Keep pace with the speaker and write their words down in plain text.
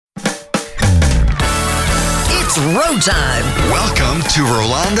It's road time. Welcome to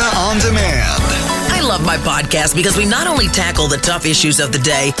Rolanda On Demand. I love my podcast because we not only tackle the tough issues of the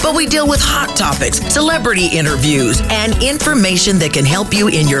day, but we deal with hot topics, celebrity interviews, and information that can help you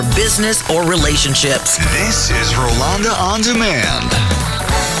in your business or relationships. This is Rolanda On Demand.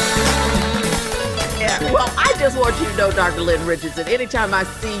 Yeah, well, I just want you to know, Dr. Lynn Richardson, anytime I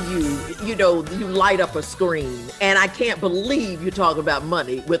see you, you light up a screen. And I can't believe you talk about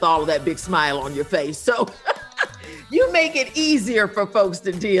money with all of that big smile on your face. So you make it easier for folks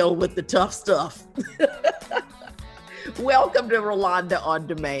to deal with the tough stuff. Welcome to Rolanda On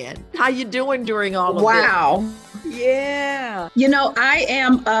Demand. How you doing during all of this? Wow. Yeah. I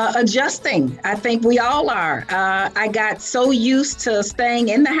am adjusting. I think we all are. I got so used to staying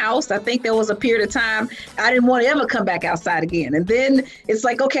in the house. I think there was a period of time I didn't want to ever come back outside again. And then it's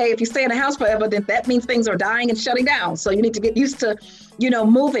like, okay, if you stay in the house forever, then that means things are dying and shutting down. So you need to get used to,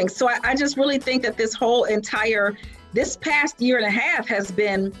 moving. So I just really think that this past year and a half has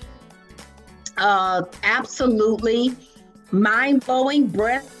been absolutely mind-blowing,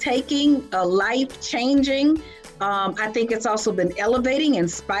 breathtaking, life-changing. I think it's also been elevating,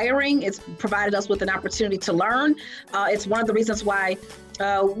 inspiring. It's provided us with an opportunity to learn. It's one of the reasons why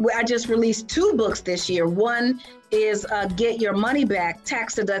I just released 2 books this year. One is Get Your Money Back,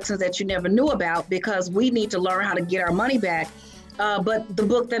 tax deductions that you never knew about, because we need to learn how to get our money back. But the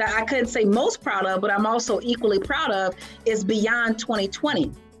book that I couldn't say most proud of, but I'm also equally proud of, is Beyond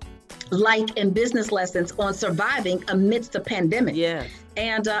 2020. Life and business lessons on surviving amidst the pandemic. Yeah.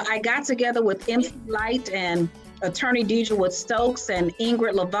 And I got together with MC Light and attorney Deidre Wood Stokes and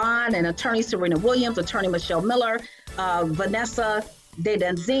Ingrid Levon and attorney Serena Williams, attorney Michelle Miller, Vanessa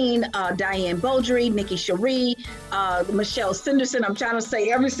Dedenzine, Diane Beaudry, Nikki Cherie, Michelle Sanderson. I'm trying to say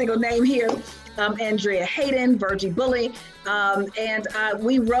every single name here. Andrea Hayden, Virgie Bully. And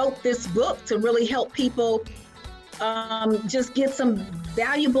we wrote this book to really help people just get some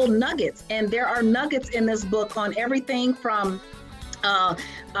valuable nuggets. And there are nuggets in this book on everything from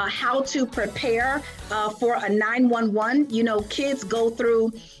how to prepare for a 911. Kids go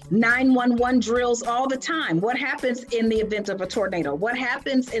through 911 drills all the time. What happens in the event of a tornado? What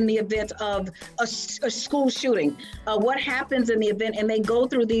happens in the event of a school shooting? What happens in the event? And they go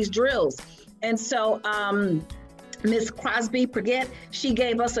through these drills. And so Ms. Crosby Praget, she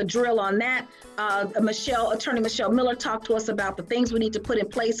gave us a drill on that. Attorney Michelle Miller talked to us about the things we need to put in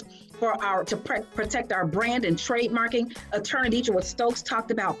place to protect our brand and trademarking. Attorney Deidre Wood Stokes talked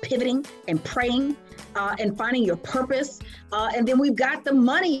about pivoting and praying and finding your purpose. And then we've got the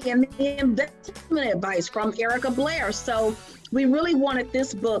money and the investment advice from Erica Blair. So we really wanted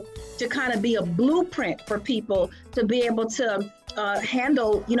this book to kind of be a blueprint for people to be able to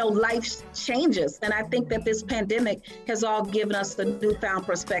handle, life changes. And I think that this pandemic has all given us the newfound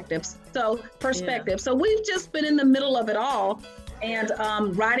perspective. So we've just been in the middle of it all and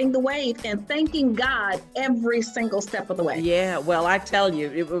riding the wave and thanking God every single step of the way. Yeah, well, I tell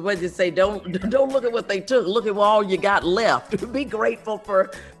you, what did you say? Don't look at what they took. Look at all you got left. Be grateful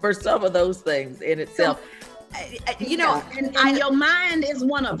for some of those things in itself. And your mind is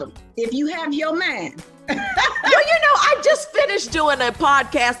one of them. If you have your mind. I just finished doing a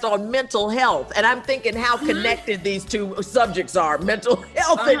podcast on mental health, and I'm thinking how connected these two subjects are, mental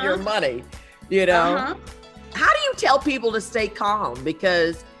health and your money, How do you tell people to stay calm?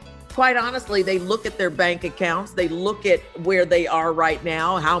 Because quite honestly, they look at their bank accounts, they look at where they are right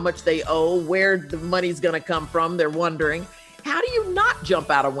now, how much they owe, where the money's going to come from. They're wondering, how do you not jump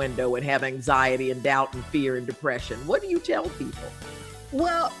out a window and have anxiety and doubt and fear and depression? What do you tell people?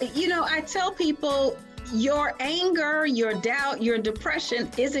 Well, I tell people your anger, your doubt, your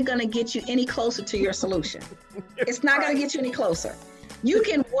depression isn't going to get you any closer to your solution. It's not going to get you any closer. You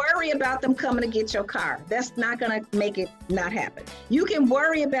can worry about them coming to get your car. That's not going to make it not happen. You can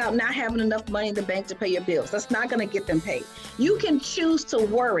worry about not having enough money in the bank to pay your bills. That's not going to get them paid. You can choose to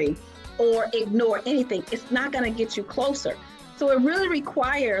worry or ignore anything. It's not going to get you closer. So it really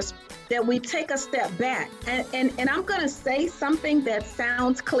requires that we take a step back. And I'm going to say something that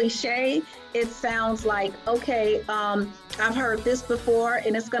sounds cliche. It sounds like, okay, I've heard this before,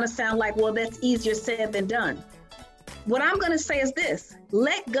 and it's going to sound like, well, that's easier said than done. What I'm going to say is this: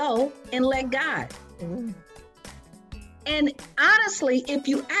 let go and let God. Mm. And honestly, if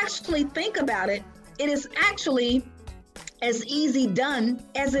you actually think about it, it is actually as easy done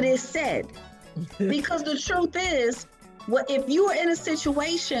as it is said. Because the truth is, if you are in a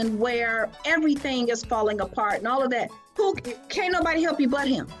situation where everything is falling apart and all of that, can't nobody help you but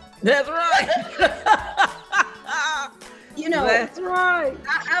him. That's right. You know, that's right.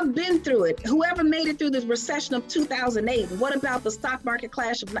 I've been through it. Whoever made it through the recession of 2008, what about the stock market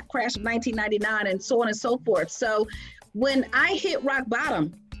crash of 1999 and so on and so forth? So when I hit rock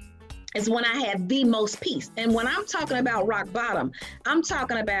bottom is when I had the most peace. And when I'm talking about rock bottom, I'm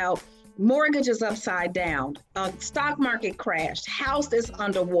talking about mortgages upside down, stock market crashed, house is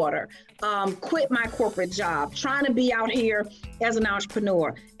underwater, quit my corporate job, trying to be out here as an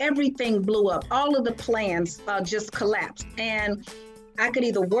entrepreneur. Everything blew up. All of the plans just collapsed. And I could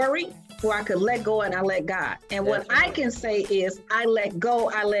either worry or I could let go and I let God. And what I can say is I let go,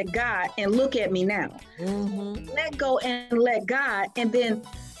 I let God, and look at me now. Let go and let God, and then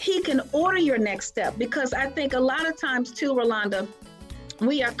He can order your next step. Because I think a lot of times too, Rolanda,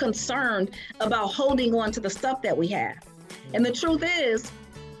 we are concerned about holding on to the stuff that we have. And the truth is,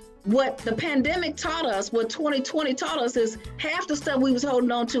 what the pandemic taught us, what 2020 taught us, is half the stuff we was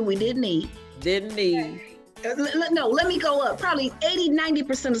holding on to we didn't need. No, let me go up. Probably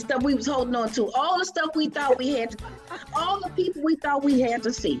 80-90% of the stuff we was holding on to. All the stuff we thought we had to do. All the people we thought we had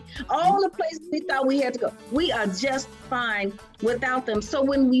to see. All the places we thought we had to go. We are just fine without them. So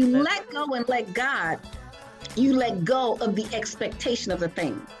when we let go and let God, you let go of the expectation of the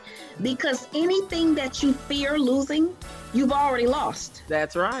thing. Because anything that you fear losing, you've already lost.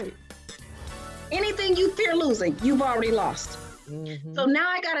 That's right. Anything you fear losing, you've already lost. So now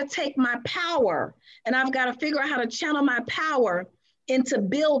I got to take my power and I've got to figure out how to channel my power into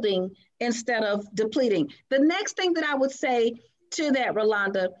building instead of depleting. The next thing that I would say to that,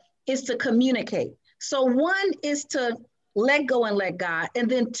 Rolanda, is to communicate. So one is to let go and let God, and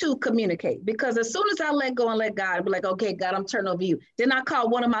then two, communicate. Because as soon as I let go and let God, I'll be like, okay, God, I'm turning over you. Then I call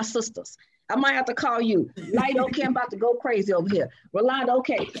one of my sisters. I might have to call you. Light, okay, I'm about to go crazy over here. Rolanda,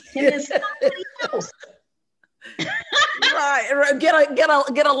 okay. And then somebody else. Right,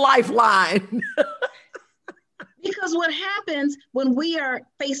 get a lifeline. Because what happens when we are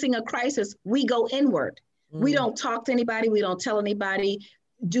facing a crisis, we go inward. We don't talk to anybody. We don't tell anybody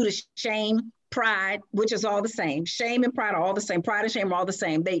due to shame, pride, which is all the same. Shame and pride are all the same. Pride and shame are all the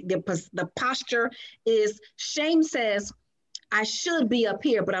same. The posture is, shame says, I should be up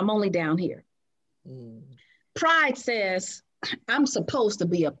here, but I'm only down here. Pride says, I'm supposed to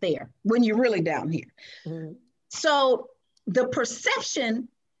be up there when you're really down here. So the perception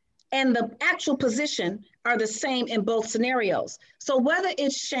and the actual position are the same in both scenarios. So whether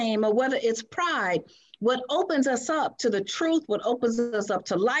it's shame or whether it's pride, what opens us up to the truth, what opens us up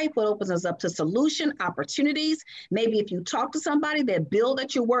to life, what opens us up to solution, opportunities. Maybe if you talk to somebody, that bill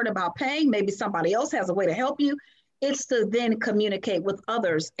that you're worried about paying, maybe somebody else has a way to help you. It's to then communicate with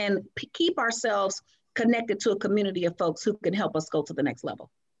others and keep ourselves connected to a community of folks who can help us go to the next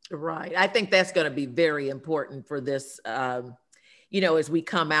level. Right. I think that's going to be very important for this, as we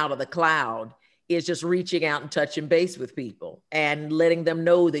come out of the cloud, is just reaching out and touching base with people and letting them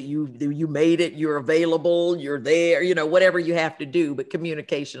know that you made it, you're available, you're there, whatever you have to do, but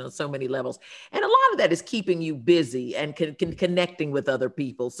communication on so many levels. And a lot of that is keeping you busy and connecting with other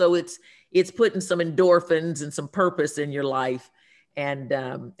people. So it's putting some endorphins and some purpose in your life. And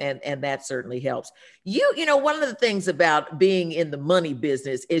that certainly helps. One of the things about being in the money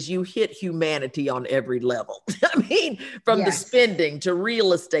business is you hit humanity on every level. I mean, from the spending to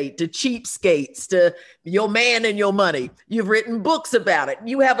real estate to cheapskates to your man and your money. You've written books about it.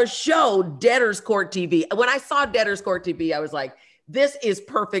 You have a show, Debtors Court TV. When I saw Debtors Court TV, I was like, this is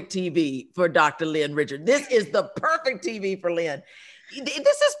perfect TV for Dr. Lynn Richard. This is the perfect TV for Lynn.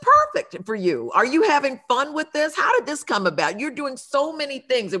 This is perfect for you. Are you having fun with this? How did this come about? You're doing so many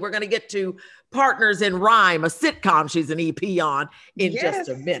things, and we're going to get to Partners in Rhyme, a sitcom she's an EP on in just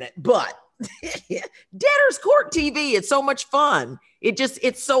a minute. But Debtors Court TV, it's so much fun.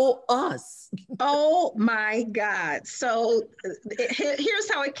 It's so us. Oh my God. So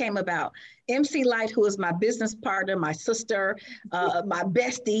here's how it came about. MC Light, who is my business partner, my sister, my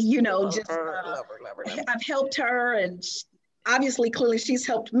bestie, love her. I've helped her, and obviously, clearly she's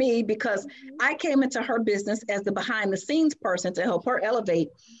helped me because I came into her business as the behind the scenes person to help her elevate.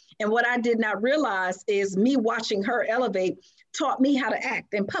 And what I did not realize is me watching her elevate taught me how to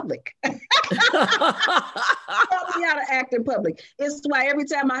act in public. Taught me how to act in public. It's why every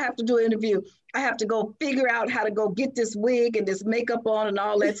time I have to do an interview, I have to go figure out how to go get this wig and this makeup on and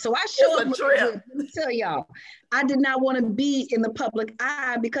all that. So I show up. Let me tell y'all, I did not want to be in the public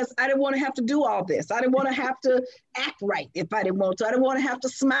eye because I didn't want to have to do all this. I didn't want to have to act right if I didn't want to. I didn't want to have to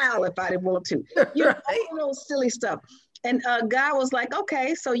smile if I didn't want to. All those silly stuff. And God was like,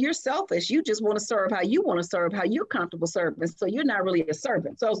 okay, so you're selfish. You just want to serve how you want to serve, how you're comfortable serving. So you're not really a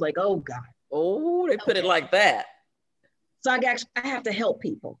servant. So I was like, oh God. Oh, they put it like that. So I have to help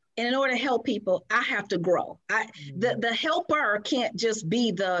people. And in order to help people, I have to grow. The helper can't just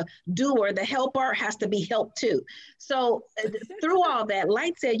be the doer. The helper has to be helped too. So through all that,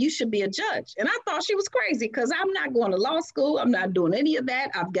 Light said, you should be a judge. And I thought she was crazy because I'm not going to law school. I'm not doing any of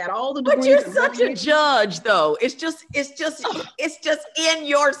that. I've got all the degrees. But you're such a judge, though. It's just in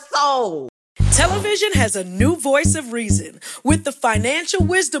your soul. Television has a new voice of reason with the financial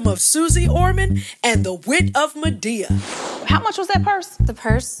wisdom of Susie Orman and the wit of Medea. How much was that purse? The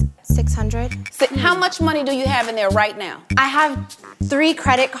purse, $600. How much money do you have in there right now? I have 3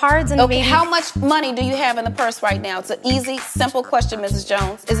 credit cards and Okay, maybe... how much money do you have in the purse right now? It's an easy, simple question, Mrs.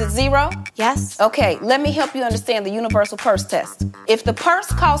 Jones. Is it 0? Yes. Okay, let me help you understand the universal purse test. If the purse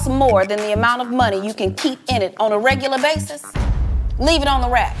costs more than the amount of money you can keep in it on a regular basis, leave it on the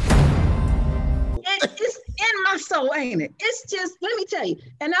rack. It's in my soul, ain't it? It's just, let me tell you,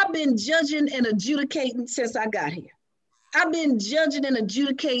 and I've been judging and adjudicating since I got here. I've been judging and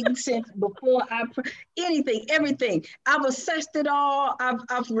adjudicating since before everything. I've assessed it all.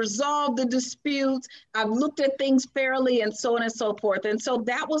 I've resolved the disputes. I've looked at things fairly and so on and so forth. And so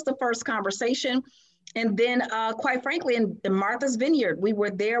that was the first conversation. And then, quite frankly, in Martha's Vineyard, we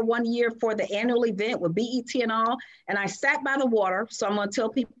were there one year for the annual event with BET and all. And I sat by the water. So I'm going to tell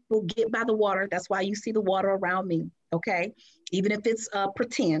people, get by the water. That's why you see the water around me. Okay. Even if it's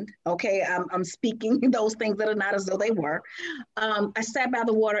pretend. Okay. I'm speaking those things that are not as though they were. I sat by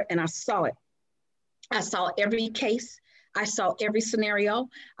the water and I saw it. I saw every case. I saw every scenario.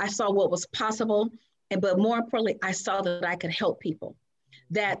 I saw what was possible. But more importantly, I saw that I could help people.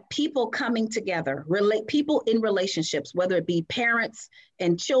 That people coming together, people in relationships, whether it be parents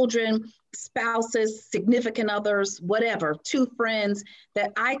and children, spouses, significant others, whatever, 2 friends,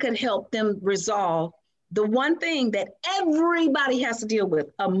 that I could help them resolve the one thing that everybody has to deal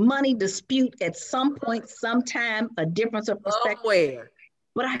with, a money dispute at some point, sometime, a difference of perspective. Somewhere.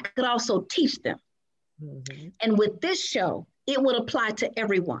 But I could also teach them. Mm-hmm. And with this show, it would apply to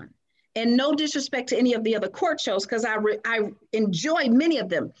everyone. And no disrespect to any of the other court shows, because I enjoy many of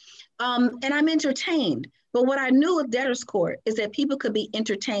them. And I'm entertained. But what I knew with Debtors Court is that people could be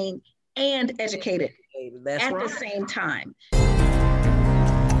entertained and educated at the same time.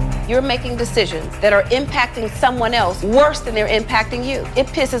 You're making decisions that are impacting someone else worse than they're impacting you. It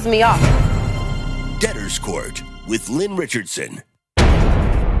pisses me off. Debtors Court with Lynn Richardson.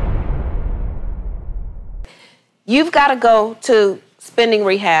 You've got to go to spending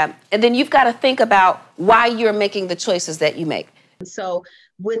rehab, and then you've got to think about why you're making the choices that you make. So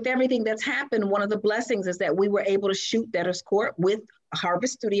with everything that's happened, one of the blessings is that we were able to shoot Debtors Court with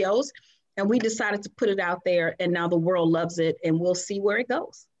Harvest Studios, and we decided to put it out there, and now the world loves it, and we'll see where it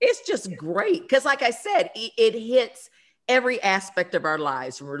goes. It's just great because, like I said, it hits every aspect of our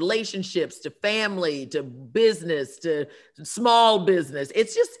lives, from relationships to family to business to small business.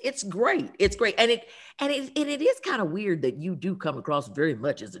 It's great. It's great. And it is kind of weird that you do come across very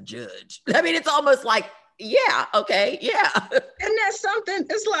much as a judge. I mean, it's almost like, yeah, okay, yeah. And that's something,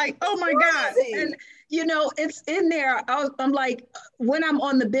 it's like, oh my God. And you know, it's in there. I'm like, when I'm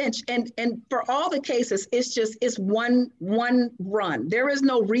on the bench, and for all the cases, it's one run. There is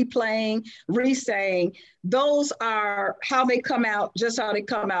no replaying, re-saying. Those are how they come out, just how they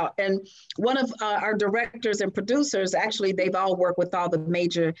come out. And one of our directors and producers, actually, they've all worked with all the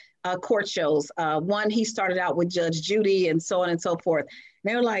major court shows. One, he started out with Judge Judy and so on and so forth.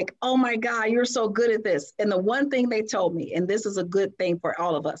 And they were like, oh my God, you're so good at this. And the one thing they told me, and this is a good thing for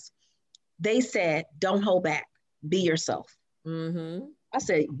all of us, they said, don't hold back, be yourself. Mm-hmm. I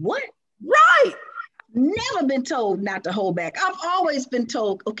said, what? Right. Never been told not to hold back. I've always been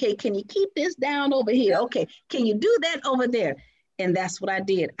told, okay, can you keep this down over here? Okay, can you do that over there? And that's what I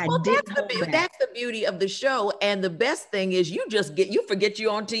did. That's the beauty of the show. And the best thing is you forget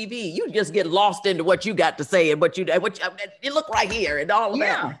you're on TV. You just get lost into what you got to say and what you look right here and all of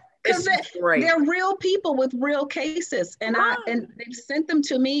that. Because they're real people with real cases, and they've sent them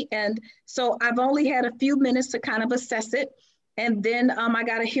to me, and so I've only had a few minutes to kind of assess it, and then I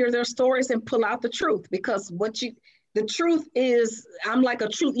got to hear their stories and pull out the truth, because the truth is, I'm like a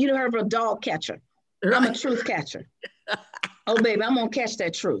truth. You heard of a dog catcher? Right. I'm a truth catcher. Oh baby, I'm gonna catch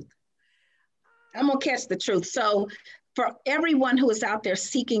that truth. I'm gonna catch the truth. So for everyone who is out there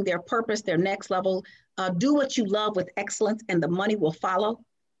seeking their purpose, their next level, do what you love with excellence, and the money will follow.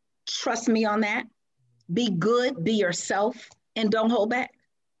 Trust me on that. Be good, be yourself, and don't hold back.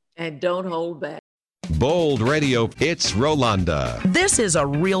 And don't hold back. Bold Radio, it's Rolanda. This is a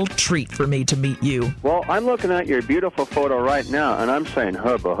real treat for me to meet you. Well, I'm looking at your beautiful photo right now, and I'm saying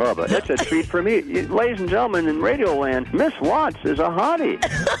hubba hubba. It's a treat for me. Ladies and gentlemen, in Radio Land, Miss Watts is a hottie.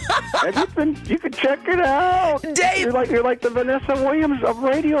 You could check it out. Dave. You're like the Vanessa Williams of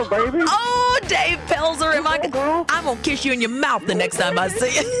radio, baby. Oh, Dave Pelzer, I'm going to kiss you in your mouth the next time I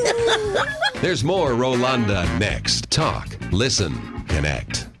see you. There's more Rolanda next. Talk, listen,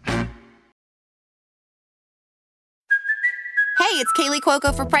 connect. Hey, it's Kaylee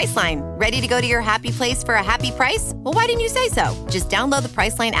Cuoco for Priceline. Ready to go to your happy place for a happy price? Well, why didn't you say so? Just download the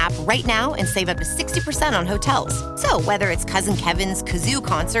Priceline app right now and save up to 60% on hotels. So whether it's Cousin Kevin's Kazoo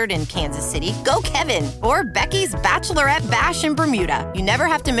Concert in Kansas City, go Kevin, or Becky's Bachelorette Bash in Bermuda, you never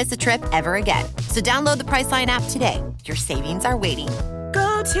have to miss a trip ever again. So download the Priceline app today. Your savings are waiting.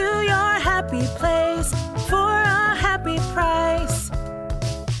 Go to your happy place for a happy price.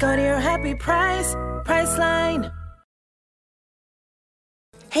 Go to your happy price, Priceline.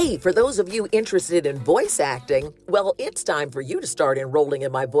 Hey, for those of you interested in voice acting, well, it's time for you to start enrolling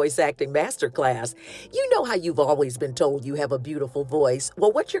in my voice acting masterclass. You know how you've always been told you have a beautiful voice.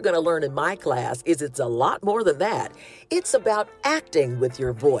 Well, what you're going to learn in my class is it's a lot more than that. It's about acting with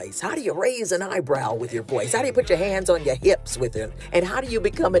your voice. How do you raise an eyebrow with your voice? How do you put your hands on your hips with it? And how do you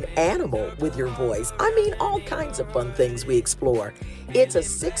become an animal with your voice? I mean, all kinds of fun things we explore. It's a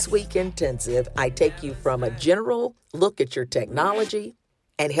 6-week intensive. I take you from a general look at your technology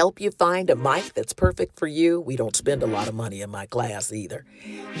and help you find a mic that's perfect for you. We don't spend a lot of money in my class either.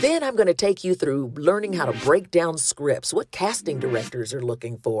 Then I'm going to take you through learning how to break down scripts, what casting directors are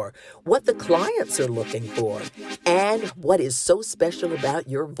looking for, what the clients are looking for, and what is so special about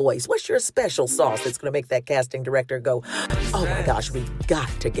your voice. What's your special sauce that's going to make that casting director go, oh my gosh, we've got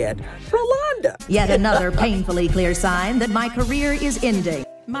to get Rolanda. Yet another painfully clear sign that my career is ending.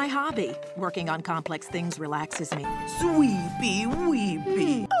 My hobby, working on complex things, relaxes me. Sweepy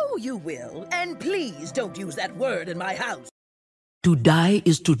weepy. Oh, you will. And please don't use that word in my house. To die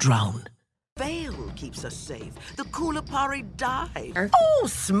is to drown. Veil keeps us safe. The Kulapari died. Oh,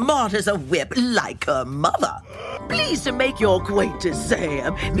 smart as a whip, like her mother. Pleased to make your acquaintance,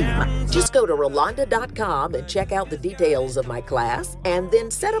 Sam. Just go to Rolanda.com and check out the details of my class, and then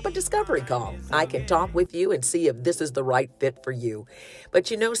set up a discovery call. I can talk with you and see if this is the right fit for you.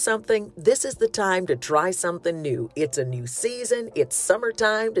 But you know something? This is the time to try something new. It's a new season. It's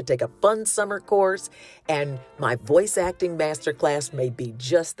summertime to take a fun summer course, and my voice acting masterclass may be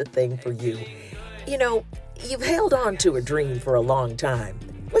just the thing for you. You know, you've held on to a dream for a long time.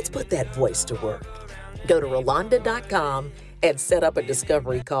 Let's put that voice to work. Go to Rolanda.com and set up a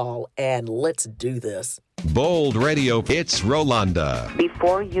discovery call, and let's do this. Bold Radio, it's Rolanda.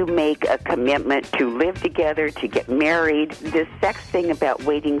 Before you make a commitment to live together, to get married, this sex thing about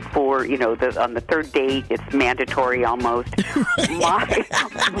waiting for, on the third date, it's mandatory almost.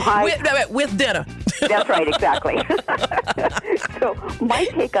 With dinner. That's right, exactly. So my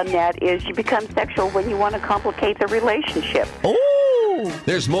take on that is you become sexual when you want to complicate the relationship. Oh!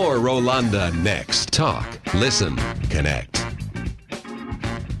 There's more Rolanda next. Talk, listen, connect.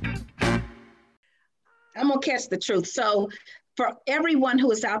 I'm going to catch the truth. So for everyone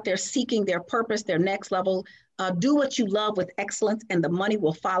who is out there seeking their purpose, their next level, do what you love with excellence and the money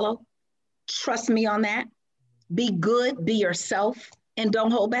will follow. Trust me on that. Be good, be yourself, and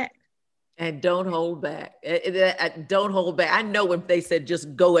don't hold back. And don't hold back. Don't hold back. I know when they said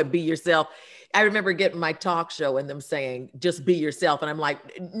just go and be yourself. I remember getting my talk show and them saying, just be yourself. And I'm like,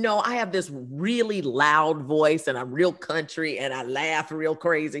 no, I have this really loud voice and I'm real country and I laugh real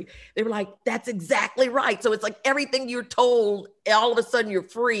crazy. They were like, that's exactly right. So it's like everything you're told, all of a sudden you're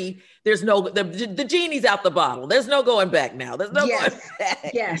free. There's no, the genie's out the bottle. There's no going back now. There's no going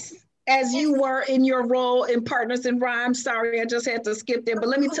back. Yes. As you were in your role in Partners in Rhyme. Sorry, I just had to skip there, but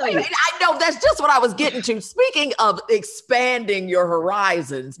let me tell you. I know, that's just what I was getting to. Speaking of expanding your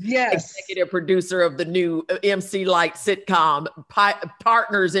horizons, yes. Executive producer of the new MC Light sitcom,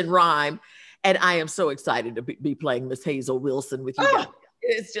 Partners in Rhyme, and I am so excited to be playing Miss Hazel Wilson with you guys.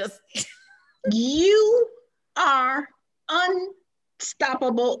 It's just... You are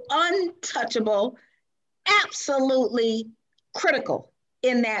unstoppable, untouchable, absolutely critical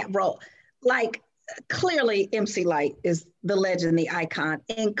in that role. Like, clearly MC Light is the legend, the icon,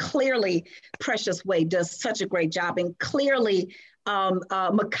 and clearly Precious Way does such a great job, and clearly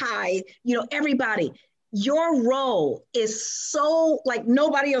Makai, everybody, your role is so, like,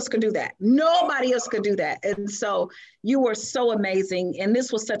 nobody else can do that. Nobody else could do that. And so you were so amazing, and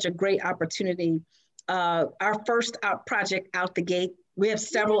this was such a great opportunity. Our first project out the gate, we have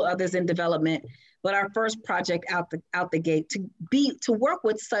several others in development, but our first project out the gate to work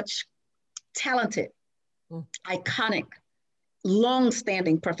with such talented iconic,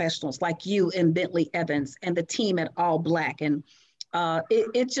 long-standing professionals like you and Bentley Evans and the team at All Black. And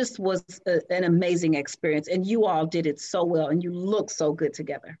it just was an amazing experience. And you all did it so well, and you look so good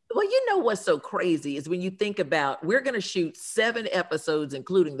together. Well, you know what's so crazy is when you think about, we're going to shoot 7 episodes,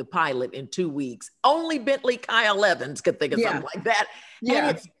 including the pilot, in 2 weeks. Only Bentley Kyle Evans could think of something like that. Yeah.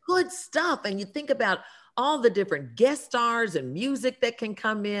 And it's good stuff. And you think about all the different guest stars and music that can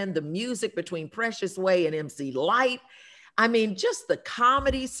come in, the music between Precious Way and MC Lyte. I mean, just the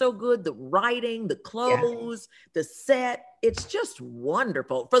comedy so good, the writing, the clothes, the set. It's just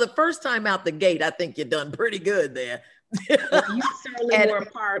wonderful. For the first time out the gate, I think you've done pretty good there. Well, you certainly were a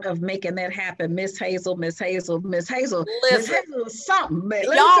part of making that happen, Miss Hazel. Miss Hazel was something. Man.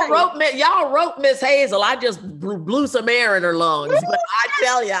 Y'all wrote Miss Hazel. I just blew some air in her lungs. But I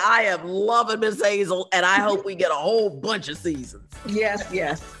tell you, I am loving Miss Hazel, and I hope we get a whole bunch of seasons. Yes.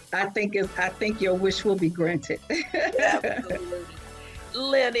 I think your wish will be granted. Absolutely.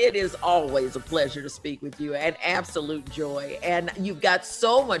 Lynn, it is always a pleasure to speak with you, an absolute joy. And you've got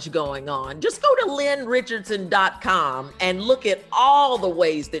so much going on. Just go to lynnrichardson.com and look at all the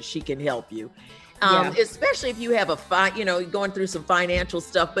ways that she can help you. Especially if you have going through some financial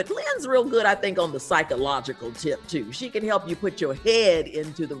stuff. But Lynn's real good, I think, on the psychological tip too. She can help you put your head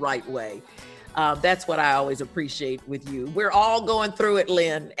into the right way. That's what I always appreciate with you. We're all going through it,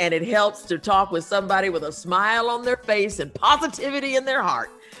 Lynn, and it helps to talk with somebody with a smile on their face and positivity in their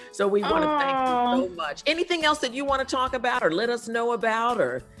heart. So we want to thank you so much. Anything else that you want to talk about or let us know about?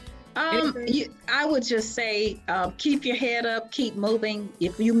 Or I would just say, keep your head up, keep moving.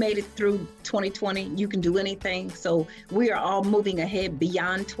 If you made it through 2020, you can do anything. So we are all moving ahead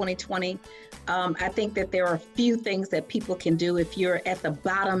beyond 2020. I think that there are a few things that people can do. If you're at the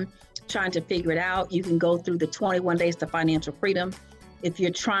bottom trying to figure it out, you can go through the 21 Days to Financial Freedom. If you're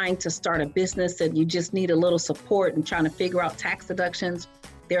trying to start a business and you just need a little support and trying to figure out tax deductions,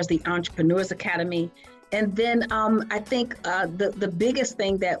 there's the Entrepreneurs Academy. And then I think the biggest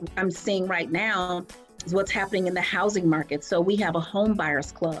thing that I'm seeing right now is what's happening in the housing market. So we have a home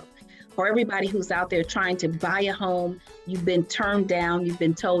buyers club. For everybody who's out there trying to buy a home, you've been turned down, you've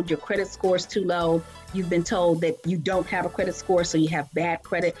been told your credit score is too low, you've been told that you don't have a credit score, so you have bad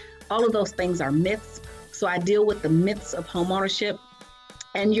credit. All of those things are myths. So I deal with the myths of homeownership.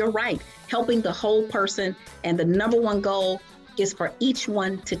 And you're right, helping the whole person. And the number one goal is for each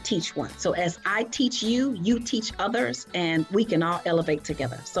one to teach one. So as I teach you, you teach others, and we can all elevate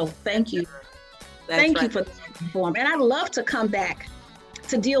together. So thank you. Thank you for this platform. And I'd love to come back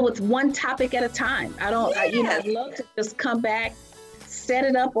to deal with one topic at a time. I'd love to just come back, set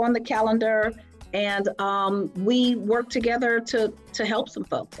it up on the calendar, and we work together to help some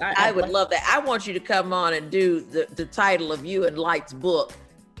folks. I would love that. I want you to come on and do the title of you and Lyte's book,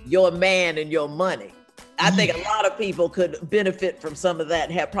 Your Man and Your Money. I think a lot of people could benefit from some of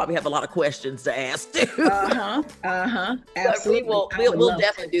that and probably have a lot of questions to ask too. Absolutely. We'll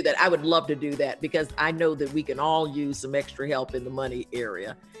definitely do that. I would love to do that because I know that we can all use some extra help in the money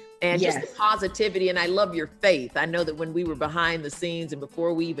area. And just the positivity, and I love your faith. I know that when we were behind the scenes and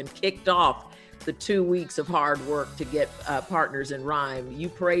before we even kicked off the 2 weeks of hard work to get Partners in Rhyme, you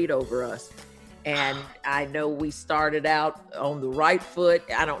prayed over us. And I know we started out on the right foot.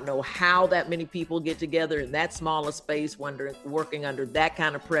 I don't know how that many people get together in that small a space, working under that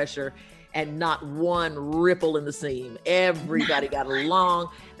kind of pressure, and not one ripple in the seam. Everybody got along.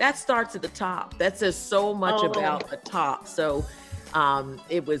 That starts at the top. That says so much about the top. So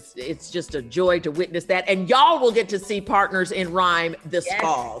it's just a joy to witness that. And y'all will get to see Partners in Rhyme this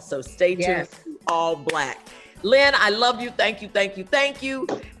fall. So stay tuned to All Black. Lynn, I love you. Thank you. Thank you. Thank you.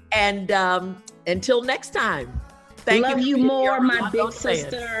 And until next time, love you more, my big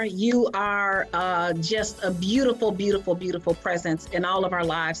sister. You are just a beautiful, beautiful, beautiful presence in all of our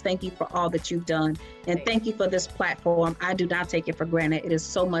lives. Thank you for all that you've done. And thank you for this platform. I do not take it for granted. It is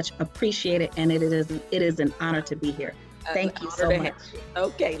so much appreciated, and it is an honor to be here. Thank you so much.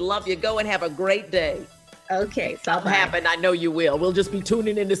 Okay, love you. Go and have a great day. Okay, something happened. I know you will. We'll just be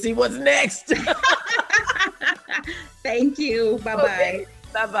tuning in to see what's next. Thank you. Bye-bye. Okay.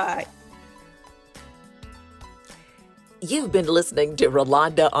 Bye-bye. You've been listening to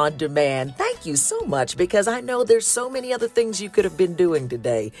Rolanda On Demand. Thank you so much, because I know there's so many other things you could have been doing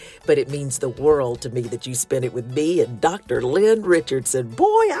today, but it means the world to me that you spent it with me and Dr. Lynn Richardson. Boy,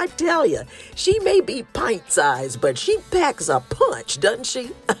 I tell you, she may be pint-sized, but she packs a punch, doesn't she?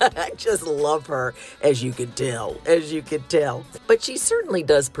 I just love her, as you can tell. But she certainly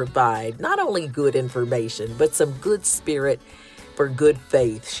does provide not only good information, but some good spirit for good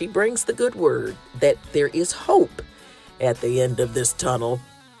faith. She brings the good word that there is hope at the end of this tunnel.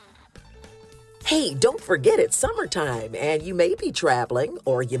 Hey, don't forget it's summertime and you may be traveling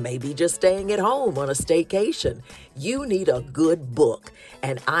or you may be just staying at home on a staycation. You need a good book,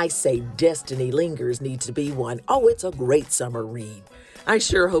 and I say Destiny Lingers needs to be one. Oh, it's a great summer read. I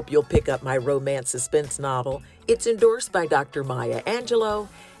sure hope you'll pick up my romance suspense novel. It's endorsed by Dr. Maya Angelou,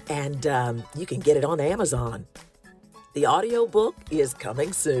 and you can get it on Amazon. The audiobook is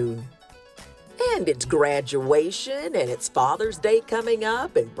coming soon. And it's graduation, and it's Father's Day coming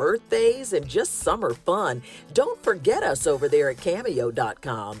up, and birthdays, and just summer fun. Don't forget us over there at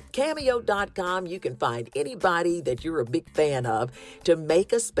Cameo.com. Cameo.com, you can find anybody that you're a big fan of to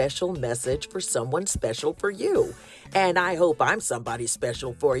make a special message for someone special for you. And I hope I'm somebody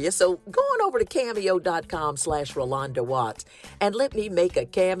special for you. So go on over to Cameo.com/Rolanda Watts and let me make a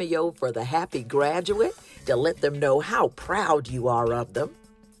cameo for the happy graduate to let them know how proud you are of them.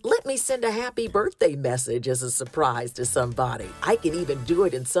 Let me send a happy birthday message as a surprise to somebody. I can even do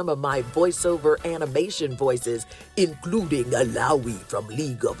it in some of my voiceover animation voices, including Alawi from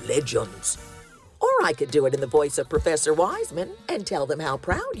League of Legends. Or I could do it in the voice of Professor Wiseman and tell them how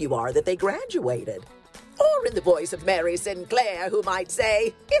proud you are that they graduated. Or in the voice of Mary Sinclair, who might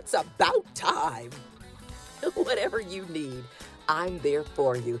say, "It's about time." Whatever you need, I'm there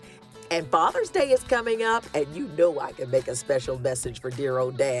for you. And Father's Day is coming up, and you know I can make a special message for dear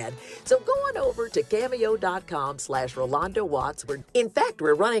old Dad. So go on over to Cameo.com/Rolanda Watts. In fact,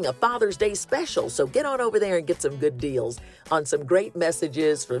 we're running a Father's Day special, so get on over there and get some good deals on some great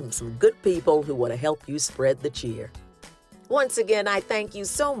messages from some good people who want to help you spread the cheer. Once again, I thank you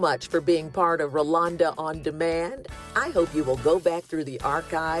so much for being part of Rolanda On Demand. I hope you will go back through the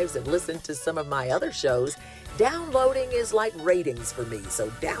archives and listen to some of my other shows. Downloading is like ratings for me, so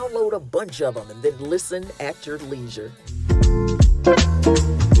download a bunch of them and then listen at your leisure.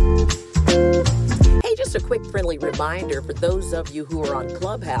 Hey, just a quick friendly reminder for those of you who are on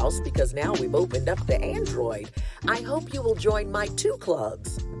Clubhouse, because now we've opened up to Android. I hope you will join my 2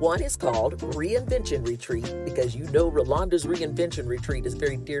 clubs. One is called Reinvention Retreat, because you know Rolanda's Reinvention Retreat is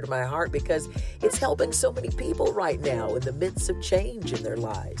very dear to my heart because it's helping so many people right now in the midst of change in their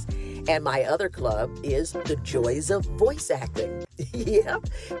lives. And my other club is The Joys of Voice Acting. Yep,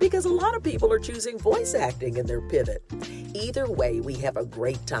 because a lot of people are choosing voice acting in their pivot. Either way, we have a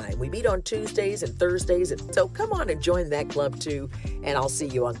great time. We meet on Tuesdays and Thursdays, so come on and join that club too, and I'll see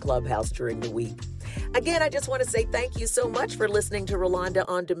you on Clubhouse during the week. Again, I just want to say thank you so much for listening to Rolanda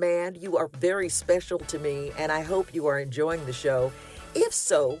On Demand. You are very special to me, and I hope you are enjoying the show. If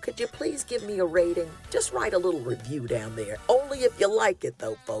so, could you please give me a rating? Just write a little review down there. Only if you like it,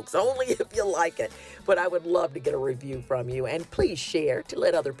 though, folks. Only if you like it. But I would love to get a review from you. And please share to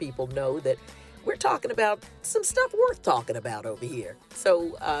let other people know that we're talking about some stuff worth talking about over here.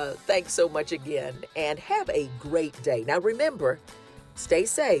 So thanks so much again, and have a great day. Now remember, stay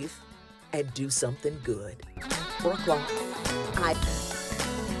safe and do something good. 4 o'clock.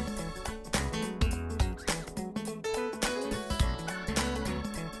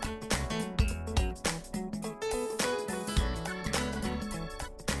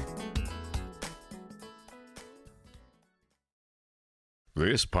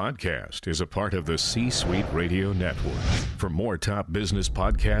 This podcast is a part of the C-Suite Radio Network. For more top business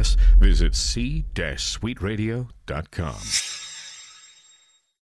podcasts, visit c-suiteradio.com.